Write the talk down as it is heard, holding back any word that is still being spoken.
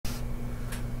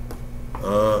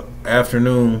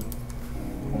afternoon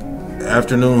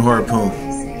harpoon.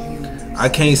 I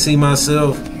can't see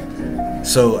myself,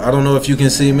 so I don't know if you can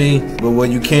see me, but what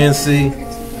you can see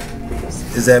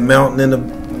is that mountain in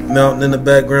the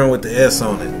background with the S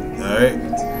on it. All right.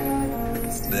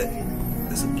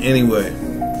 Anyway,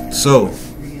 so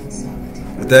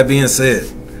with that being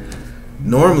said,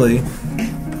 normally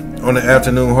on the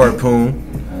afternoon harpoon,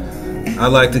 I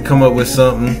like to come up with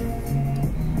something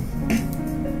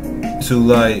to,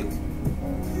 like,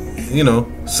 you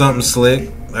know, something slick,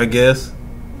 I guess.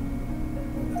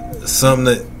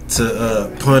 Something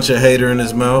to punch a hater in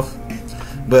his mouth.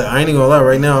 But I ain't even gonna lie,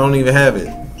 right now I don't even have it.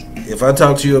 If I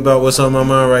talk to you about what's on my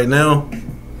mind right now,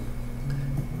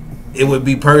 it would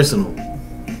be personal.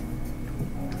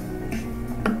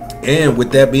 And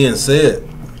with that being said,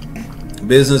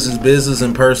 business is business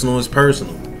and personal is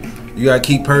personal. You gotta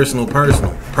keep personal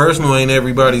personal. Personal ain't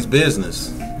everybody's business,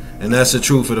 and that's the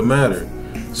truth of the matter.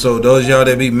 So those y'all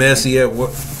that be messy at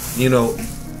work, you know,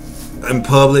 in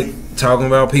public, talking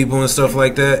about people and stuff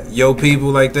like that, yo people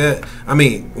like that. I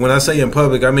mean, when I say in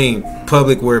public, I mean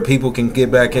public where people can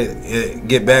get back to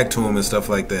them and stuff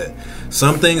like that.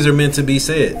 Some things are meant to be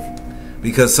said,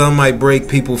 because some might break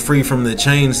people free from the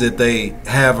chains that they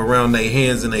have around their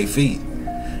hands and their feet.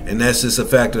 And that's just a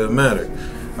fact of the matter.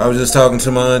 I was just talking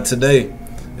to my aunt today,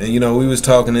 and, you know, we was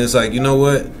talking, and it's like, you know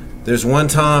what? There's one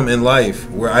time in life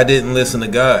where I didn't listen to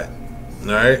God,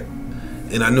 all right?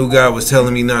 And I knew God was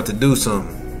telling me not to do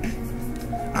something.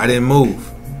 I didn't move.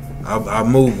 I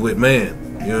moved with man.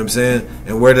 You know what I'm saying?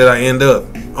 And where did I end up?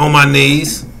 On my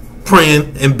knees,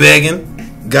 praying and begging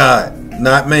God.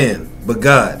 Not man, but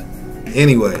God.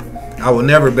 Anyway, I will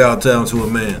never bow down to a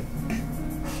man.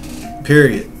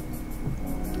 Period.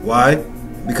 Why?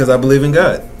 Because I believe in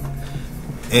God.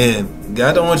 And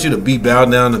God don't want you to be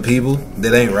bowed down to people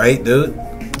that ain't right, dude.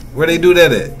 Where they do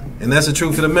that at? And that's the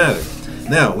truth of the matter.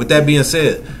 Now, with that being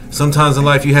said, sometimes in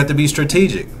life you have to be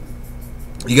strategic.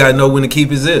 You gotta know when to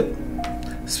keep it zip,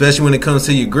 especially when it comes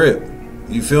to your grip.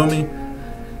 You feel me?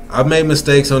 I've made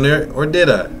mistakes on there, or did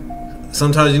I?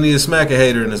 Sometimes you need to smack a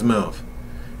hater in his mouth,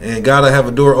 and gotta have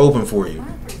a door open for you.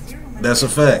 That's a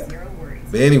fact.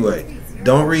 But anyway,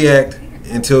 don't react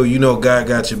until you know God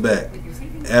got your back.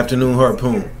 Afternoon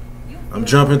harpoon. I'm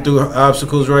jumping through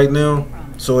obstacles right now,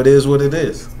 so it is what it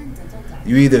is.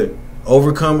 You either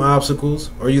overcome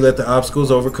obstacles or you let the obstacles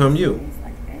overcome you.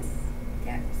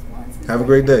 Have a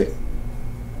great day.